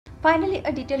Finally,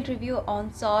 a detailed review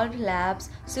on Solved Labs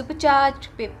Supercharged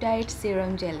Peptide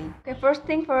Serum Jelly. Okay, first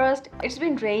thing first, it's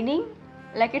been raining,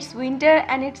 like it's winter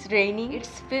and it's raining.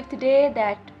 It's 5th day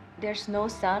that there's no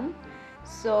sun,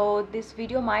 so this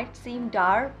video might seem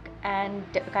dark and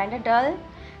kind of dull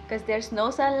because there's no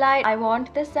sunlight. I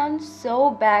want the sun so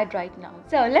bad right now.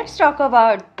 So let's talk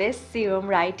about this serum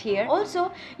right here. Also,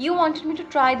 you wanted me to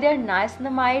try their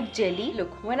niacinamide jelly.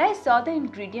 Look, when I saw the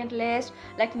ingredient list,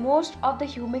 like most of the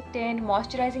humectant,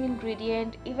 moisturizing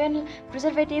ingredient, even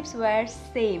preservatives were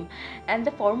same and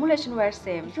the formulation were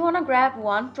same. If you want to grab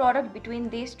one product between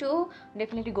these two,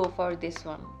 definitely go for this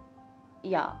one.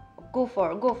 Yeah, go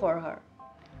for her.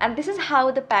 And this is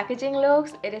how the packaging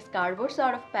looks. It is cardboard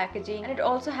sort of packaging, and it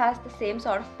also has the same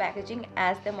sort of packaging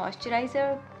as the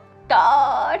moisturizer.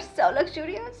 God, so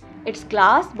luxurious. It's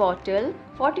glass bottle,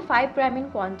 45 gram in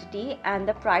quantity, and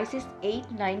the price is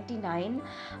 $8.99.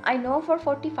 I know for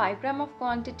 45 gram of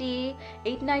quantity,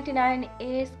 $8.99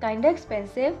 is kinda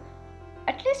expensive.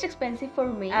 At least expensive for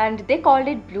me, and they called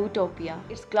it Bluetopia.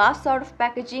 It's glass sort of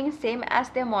packaging, same as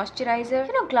their moisturizer.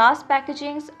 You know, glass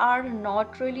packagings are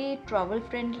not really travel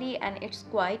friendly and it's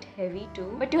quite heavy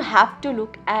too, but you have to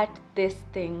look at this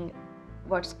thing,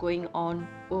 what's going on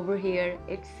over here.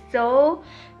 It's so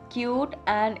cute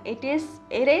and it is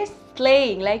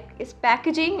slaying. Like, it's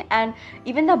packaging and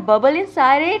even the bubble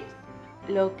inside it,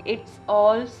 look, it's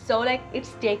all so like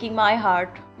it's taking my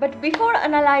heart. But before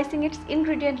analyzing its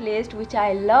ingredient list, which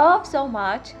I love so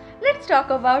much, let's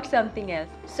talk about something else.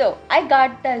 So I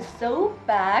got the Zouk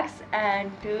bags,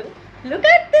 and look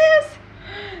at this.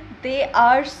 They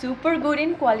are super good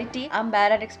in quality. I'm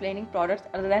bad at explaining products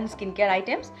other than skincare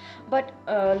items, but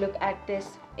look at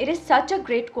this. It is such a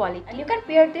great quality, and you can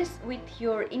pair this with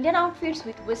your Indian outfits,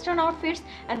 with Western outfits,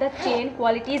 and the chain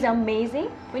quality is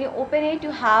amazing. When you open it, you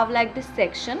have like this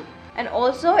section, and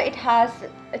also it has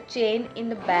a chain in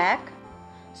the back.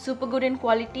 Super good in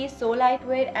quality, so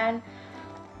lightweight. And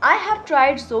I have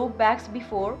tried Zouk bags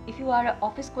before. If you are an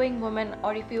office going woman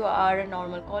or if you are a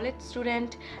normal college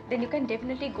student, then you can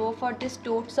definitely go for this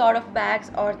tote sort of bags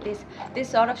or this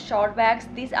sort of short bags.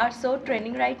 These are so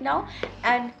trending right now,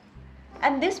 and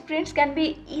these prints can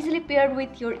be easily paired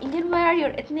with your Indian wear,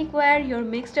 your ethnic wear, your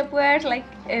mixed up wears, like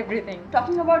everything.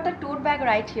 Talking about the tote bag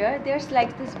right here, there's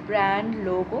like this brand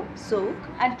logo, Zouk,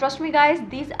 and trust me guys,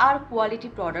 these are quality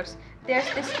products.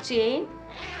 There's this chain.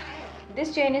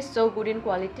 This chain is so good in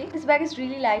quality. This bag is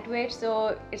really lightweight,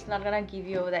 so it's not gonna give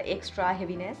you the extra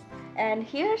heaviness. And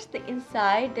here's the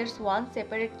inside. There's one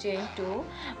separate chain too.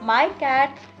 My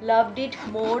cat loved it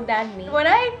more than me. When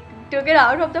I took it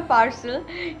out of the parcel,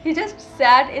 he just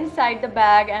sat inside the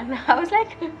bag, and I was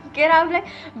like, get out, like,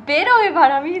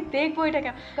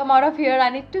 come out of here, I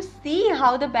need to see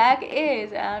how the bag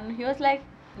is. And he was like,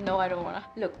 no, I don't wanna.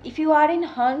 Look, if you are in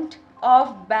hunt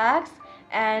of bags,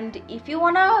 and if you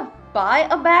wanna buy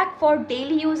a bag for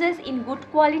daily uses in good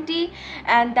quality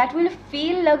and that will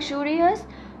feel luxurious,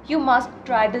 you must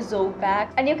try the Zouk bag.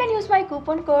 And you can use my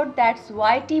coupon code, that's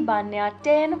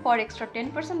YTBANYA10, for extra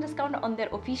 10% discount on their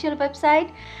official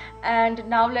website. And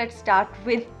now let's start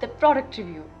with the product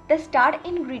review. The star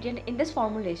ingredient in this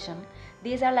formulation,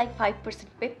 these are like 5%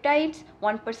 peptides,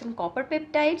 1% copper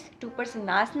peptides, 2%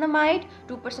 niacinamide,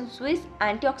 2% Swiss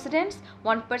antioxidants,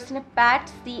 1%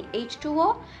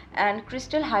 PAT-CH2O, and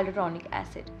crystal hyaluronic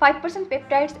acid. 5%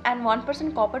 peptides and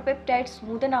 1% copper peptides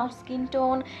smoothen out skin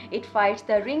tone. It fights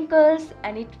the wrinkles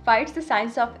and it fights the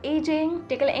signs of aging,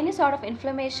 tackle any sort of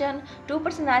inflammation. 2%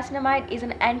 niacinamide is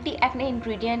an anti-acne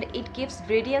ingredient. It gives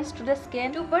radiance to the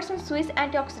skin. 2% Swiss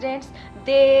antioxidants,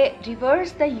 they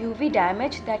reverse the UV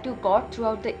damage that you got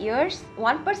throughout the years.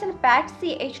 1%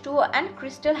 PAT-CH2O and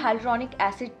crystal hyaluronic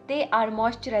acid, they are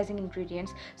moisturizing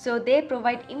ingredients, so they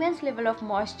provide immense level of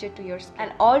moisture to your skin,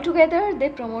 and all together they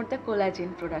promote the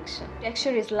collagen production.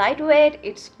 Texture is lightweight,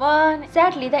 it's fun.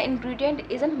 Sadly, the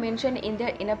ingredient isn't mentioned in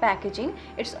their inner packaging.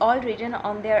 It's all written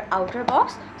on their outer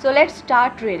box. So let's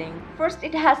start reading. First,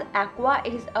 it has aqua.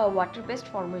 It is a water-based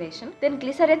formulation. Then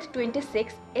glycerate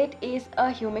 26. It is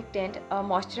a humectant, a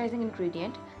moisturizing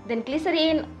ingredient. Then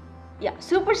glycerine, yeah,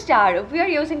 superstar. We are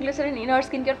using glycerin in our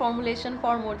skincare formulation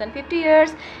for more than 50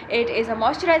 years. It is a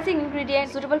moisturizing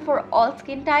ingredient suitable for all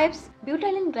skin types.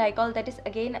 Butylene glycol, that is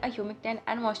again a humectant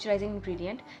and moisturizing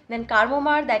ingredient. Then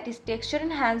carmomar, that is texture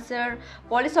enhancer.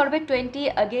 Polysorbate 20,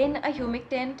 again a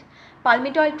humectant.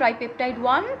 Palmitoyl tripeptide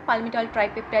 1, palmitoyl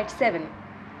tripeptide 7.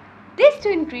 These two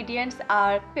ingredients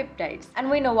are peptides, and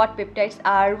we know what peptides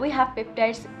are. We have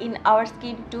peptides in our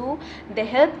skin too. They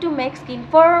help to make skin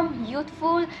firm,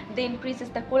 youthful, they increases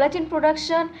the collagen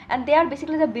production, and they are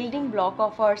basically the building block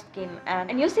of our skin.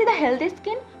 And you see the healthy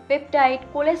skin,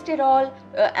 peptide, cholesterol,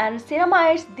 and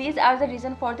ceramides, these are the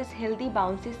reason for this healthy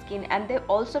bouncy skin, and they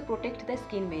also protect the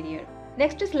skin barrier.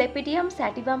 Next is Lepidium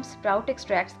sativum sprout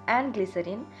extracts and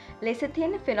glycerin,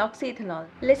 lecithin, phenoxyethanol.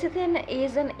 Lecithin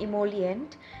is an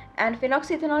emollient and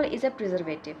phenoxyethanol is a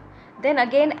preservative. Then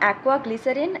again aqua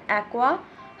glycerin, aqua,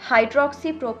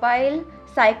 hydroxypropyl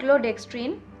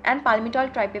cyclodextrin and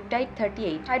palmitol tripeptide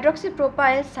 38.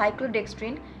 Hydroxypropyl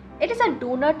cyclodextrin, it is a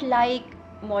donut-like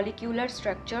molecular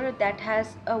structure that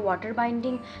has a water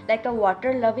binding, like a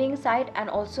water loving side and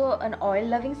also an oil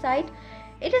loving side.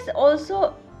 It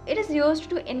is used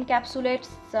to encapsulate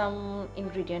some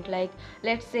ingredient, like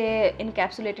let's say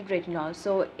encapsulated retinol.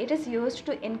 So it is used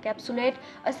to encapsulate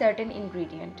a certain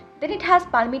ingredient. Then it has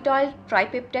palmitol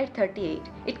tripeptide 38.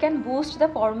 It can boost the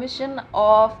formation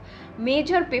of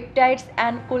major peptides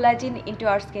and collagen into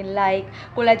our skin, like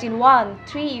collagen 1,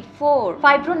 3, 4,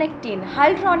 fibronectin,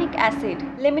 hyaluronic acid,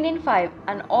 laminin 5,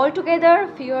 and altogether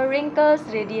fewer wrinkles,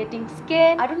 radiating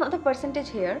skin. I don't know the percentage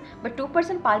here, but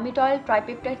 2% palmitol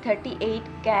tripeptide 38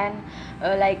 can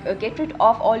get rid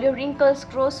of all your wrinkles,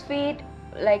 crow's feet,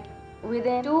 like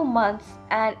within 2 months,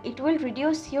 and it will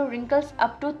reduce your wrinkles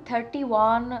up to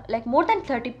 31, like more than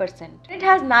 30%. It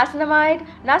has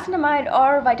niacinamide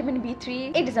or vitamin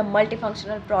B3. It is a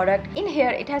multifunctional product. In here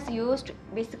it has used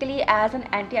basically as an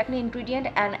anti-acne ingredient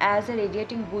and as a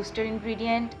radiating booster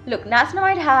ingredient. Look,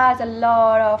 niacinamide has a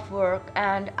lot of work,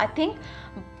 and I think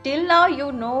till now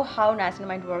you know how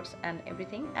niacinamide works and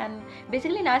everything, and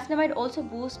basically niacinamide also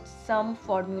boosts some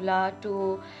formula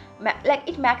to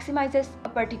it maximizes a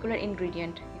particular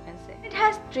ingredient, you can say. It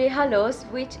has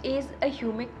trehalose, which is a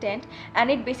humectant, and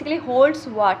it basically holds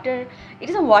water. It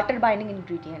is a water binding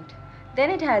ingredient. Then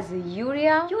it has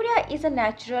urea. Urea is a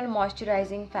natural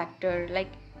moisturizing factor, like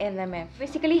NMF.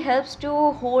 Basically helps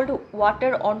to hold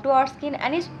water onto our skin,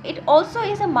 and it also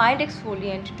is a mild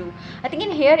exfoliant too. I think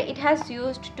in here it has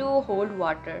used to hold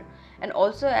water and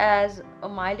also as a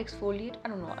mild exfoliant. I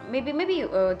don't know, maybe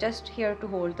just here to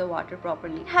hold the water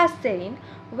properly. It has serine,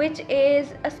 which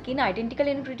is a skin identical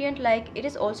ingredient, like it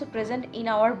is also present in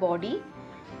our body.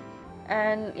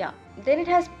 And yeah, then it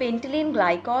has pentylene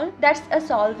glycol, that's a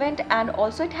solvent, and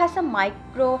also it has some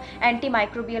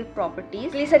antimicrobial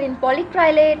properties. Glycerin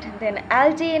polycrylate, then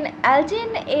algin.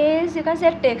 Algin is, you can say,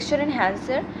 a texture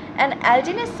enhancer, and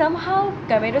algin is somehow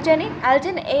comedogenic.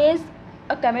 Algin is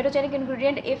a comedogenic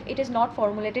ingredient if it is not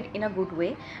formulated in a good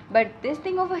way, but this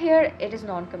thing over here, it is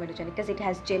non-comedogenic because it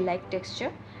has gel-like texture,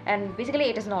 and basically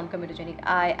it is non-comedogenic.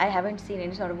 I haven't seen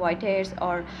any sort of white hairs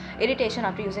or irritation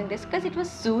after using this because it was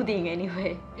soothing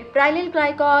anyway. Prylyl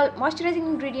glycol, moisturizing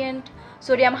ingredient.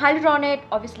 Sodium hyaluronate,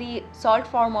 obviously salt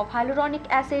form of hyaluronic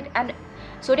acid, and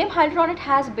sodium hyaluronate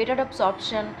has better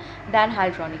absorption than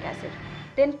hyaluronic acid.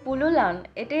 Then pullulan,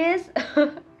 it is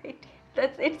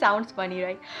it sounds funny,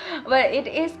 right? But it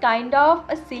is kind of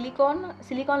a silicone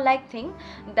like thing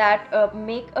that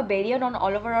make a barrier on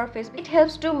all over our face. It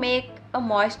helps to make a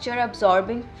moisture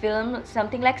absorbing film,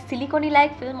 something like silicone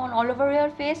like film on all over your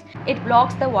face. It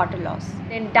blocks the water loss.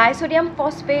 Then disodium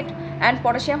phosphate and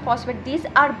potassium phosphate, these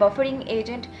are buffering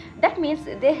agent. That means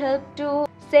they help to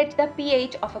set the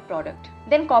pH of a product.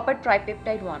 Then copper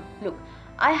tripeptide 1. Look,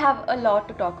 I have a lot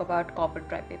to talk about copper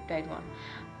tripeptide 1.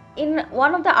 In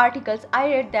one of the articles, I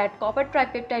read that copper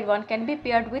tripeptide 1 can be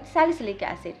paired with salicylic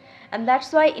acid, and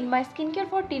that's why in my skincare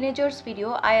for teenagers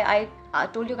video, I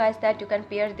told you guys that you can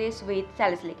pair this with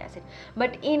salicylic acid.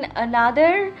 But in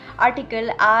another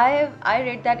article, I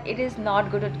read that it is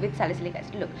not good with salicylic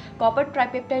acid. Look, copper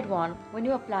tripeptide 1, when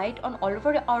you apply it on all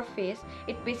over our face,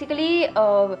 it basically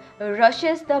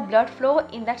rushes the blood flow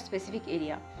in that specific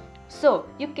area. So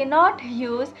you cannot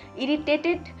use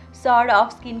irritated sort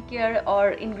of skincare or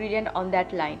ingredient on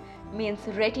that line, means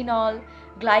retinol,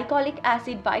 glycolic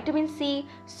acid, vitamin C.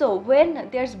 So when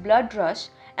there's blood rush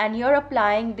and you're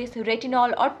applying this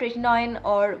retinol or tretinoin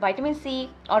or vitamin C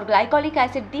or glycolic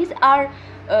acid, these are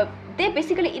they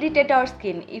basically irritate our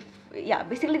skin.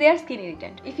 Basically they are skin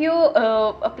irritant. If you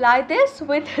apply this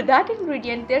with that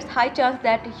ingredient, there's high chance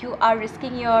that you are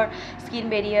risking your skin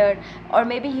barrier, or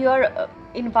maybe you're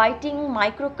inviting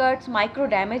micro cuts, micro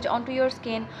damage onto your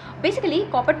skin. Basically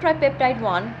copper tripeptide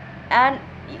 1, and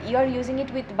you are using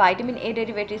it with vitamin A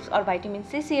derivatives or vitamin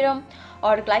C serum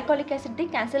or glycolic acid, they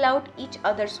cancel out each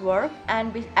other's work,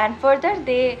 and further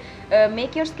they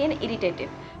make your skin irritative.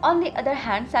 On the other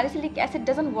hand, salicylic acid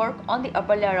doesn't work on the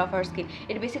upper layer of our skin.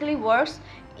 It basically works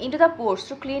into the pores,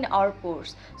 to clean our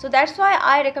pores. So that's why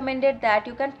I recommended that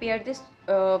you can pair this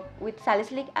with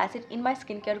salicylic acid in my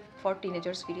skincare for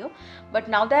teenagers video. But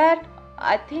now that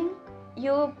I think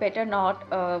you better not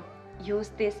use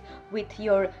this with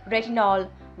your retinol,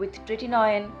 with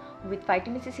tretinoin, with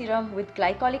vitamin C serum, with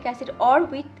glycolic acid, or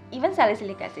with even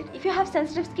salicylic acid. If you have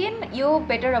sensitive skin, you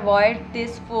better avoid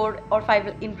this 4 or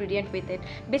 5 ingredient with it.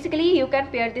 Basically, you can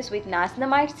pair this with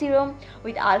niacinamide serum,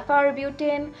 with alpha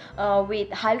arbutin, with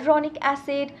hyaluronic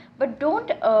acid, but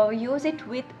don't use it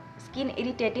with skin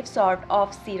irritative sort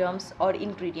of serums or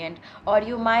ingredient, or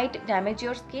you might damage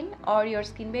your skin or your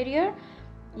skin barrier.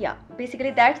 Yeah,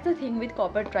 basically that's the thing with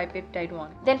copper tripeptide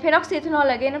 1. Then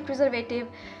phenoxyethanol, again a preservative,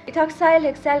 ethoxyl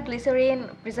hexyl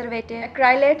glycerin preservative,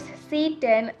 acrylates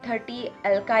C1030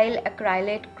 alkyl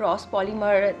acrylate cross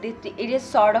polymer. It is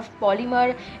sort of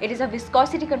polymer. It is a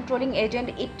viscosity controlling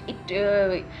agent.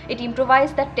 It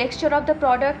improves the texture of the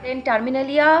product. Then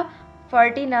Terminalia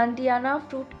ferdinandiana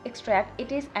fruit extract,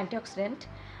 it is antioxidant.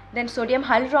 Then sodium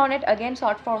hyaluronate, again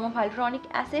short form of hyaluronic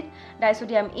acid,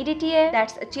 disodium EDTA,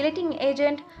 that's a chelating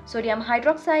agent, sodium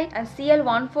hydroxide, and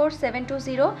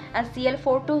Cl14720 and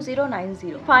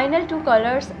Cl42090. Final 2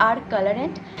 colors are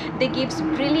colorant. They gives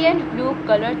brilliant blue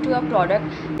color to a product.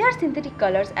 They are synthetic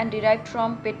colors and derived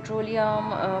from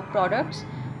petroleum products.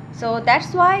 So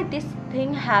that's why this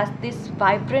thing has this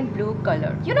vibrant blue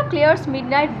color. You know Claire's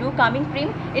Midnight Blue Calming Cream,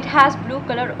 it has blue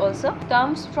color also. It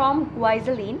comes from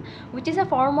guaiacylene, which is a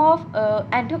form of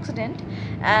antioxidant,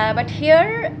 but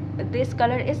here this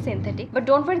color is synthetic. But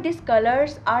don't worry, these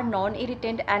colors are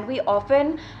non-irritant, and we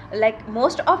often, like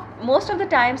most of the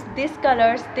times, these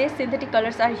synthetic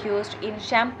colors are used in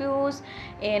shampoos,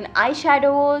 in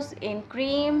eyeshadows, in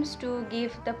creams to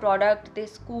give the product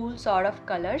this cool sort of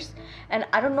colors. And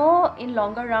I don't know in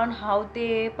longer run how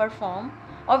they perform.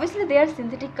 Obviously they are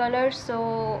synthetic colors,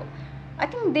 so I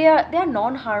think they are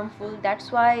non-harmful.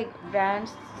 That's why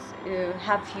brands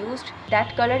have used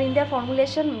that color in their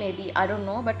formulation. Maybe, I don't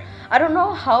know, but I don't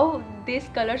know how these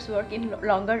colors work in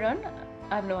longer run.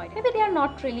 I have no idea. Maybe they are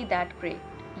not really that great.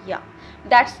 Yeah,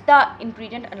 that's the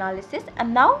ingredient analysis.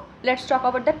 And now let's talk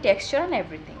about the texture and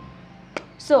everything.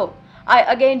 So I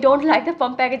again don't like the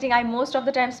pump packaging. I most of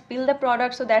the time spill the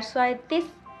product, so that's why this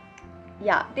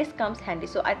comes handy.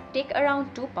 So I take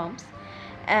around 2 pumps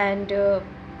and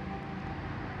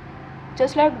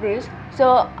just like this.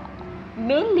 So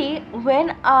mainly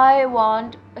when I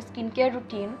want a skincare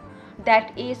routine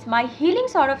that is my healing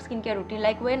sort of skincare routine,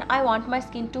 like when I want my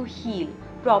skin to heal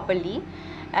properly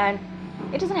and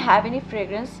it doesn't have any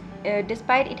fragrance,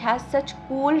 despite it has such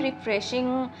cool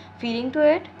refreshing feeling to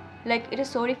it. Like it is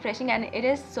so refreshing and it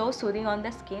is so soothing on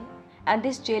the skin, and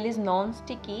this gel is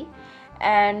non-sticky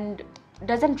and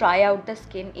doesn't dry out the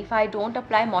skin if I don't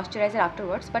apply moisturizer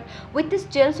afterwards. But with this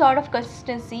gel sort of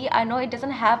consistency, I know it doesn't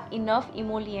have enough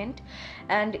emollient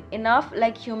and enough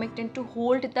like humectant to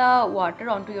hold the water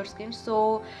onto your skin.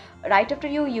 So right after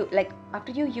you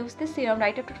use this serum,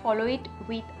 right after, follow it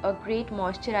with a great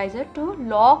moisturizer to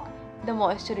lock the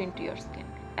moisture into your skin.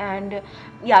 And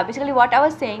yeah, basically what I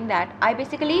was saying, that I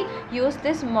basically use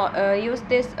this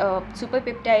super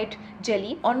peptide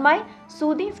jelly on my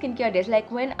soothing skincare days,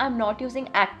 like when I'm not using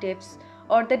actives,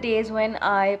 or the days when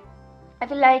I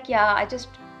feel like, yeah, I just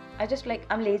like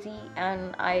I'm lazy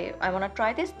and I want to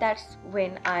try this. That's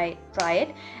when I try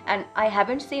it, and I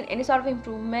haven't seen any sort of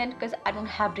improvement because I don't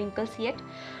have wrinkles yet.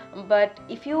 But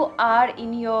if you are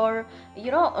in your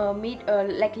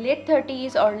like late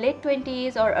 30s or late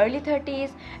 20s or early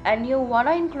 30s and you want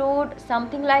to include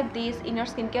something like this in your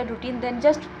skincare routine, then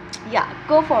just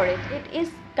go for it. It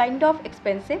is kind of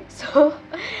expensive, so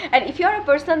and if you are a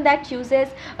person that uses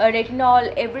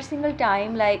retinol every single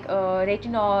time, like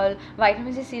retinol,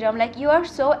 vitamin C serum, like you are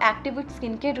so active with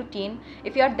skincare routine,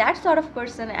 if you are that sort of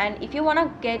person and if you want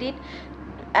to get it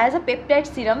as a peptide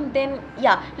serum, then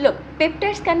look,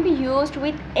 peptides can be used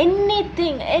with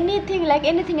anything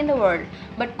in the world,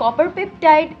 but copper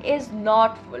peptide is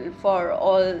not for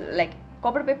all. Like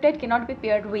copper peptide cannot be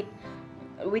paired with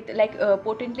like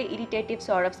potently irritative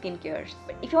sort of skincare.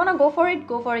 But if you want to go for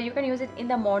it, you can use it in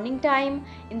the morning time,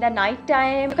 in the night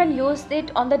time. You can use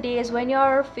it on the days when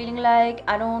you're feeling like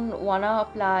I don't want to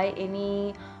apply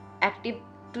any active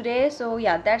today. So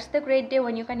that's the great day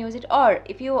when you can use it. Or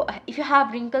if you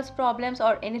have wrinkles problems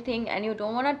or anything and you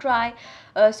don't want to try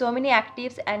so many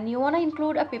actives and you want to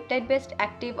include a peptide based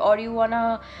active, or you want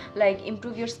to like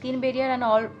improve your skin barrier and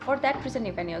all, for that reason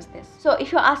you can use this. So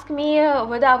if you ask me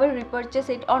whether I will repurchase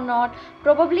it or not,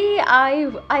 probably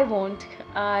I won't.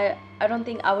 I don't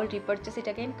think I will repurchase it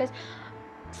again, because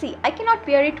see, I cannot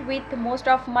pair it with most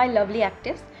of my lovely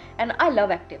actives, and I love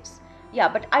actives. Yeah,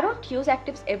 but I don't use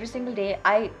actives every single day.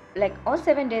 I like on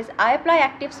 7 days I apply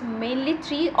actives mainly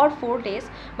 3 or 4 days,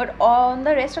 but on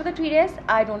the rest of the 3 days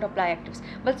I don't apply actives.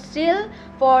 But still,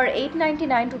 for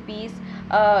 899 rupees,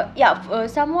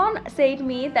 someone said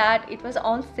me that it was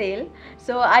on sale,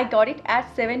 so I got it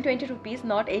at 720 rupees,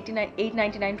 not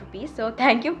 899 rupees. So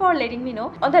thank you for letting me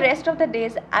know. On the rest of the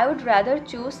days I would rather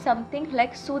choose something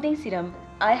like soothing serum.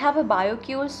 I have a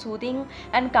BioCule soothing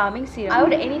and calming serum. I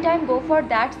would anytime go for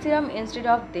that serum instead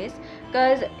of this,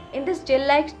 because in this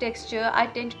gel-like texture I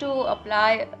tend to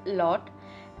apply a lot,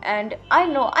 and I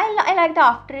know I like the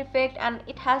after effect, and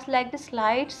it has like the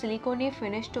slight silicone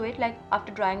finish to it, like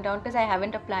after drying down, because I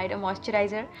haven't applied a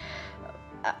moisturizer.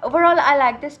 Overall I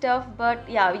like this stuff, but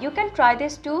yeah, you can try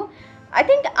this too. I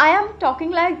think I am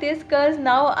talking like this because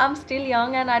now I'm still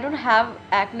young and I don't have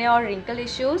acne or wrinkle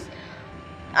issues.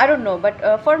 I don't know,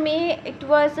 but for me it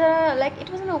was it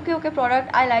was an okay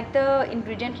product. I like the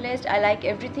ingredient list, I like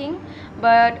everything,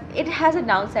 but it has a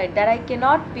downside that I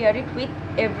cannot pair it with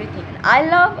everything. I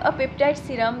love a peptide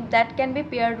serum that can be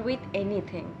paired with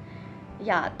anything.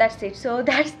 Yeah, that's it. So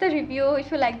that's the review.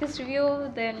 If you like this review,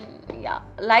 then yeah,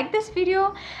 like this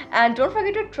video, and don't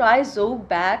forget to try Zouk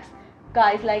bags.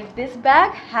 Guys, like, this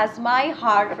bag has my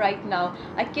heart right now.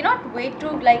 I cannot wait to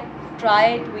like try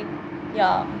it with,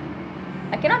 yeah,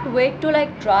 I cannot wait to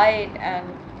like try it and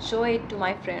show it to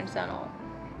my friends and all.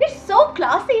 It's so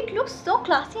classy. It looks so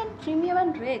classy and premium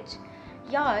and rich.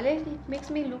 Yeah, like, it makes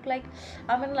me look like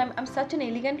I'm such an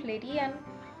elegant lady, and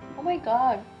oh my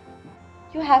god,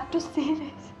 you have to see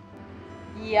this.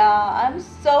 Yeah, I'm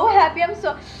so happy. I'm just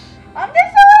so happy.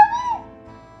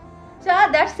 So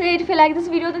that's it. If you like this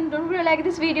video, then don't forget to like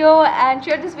this video and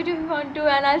share this video if you want to.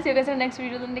 And I'll see you guys in the next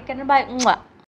video. Then take care and bye. Mwah.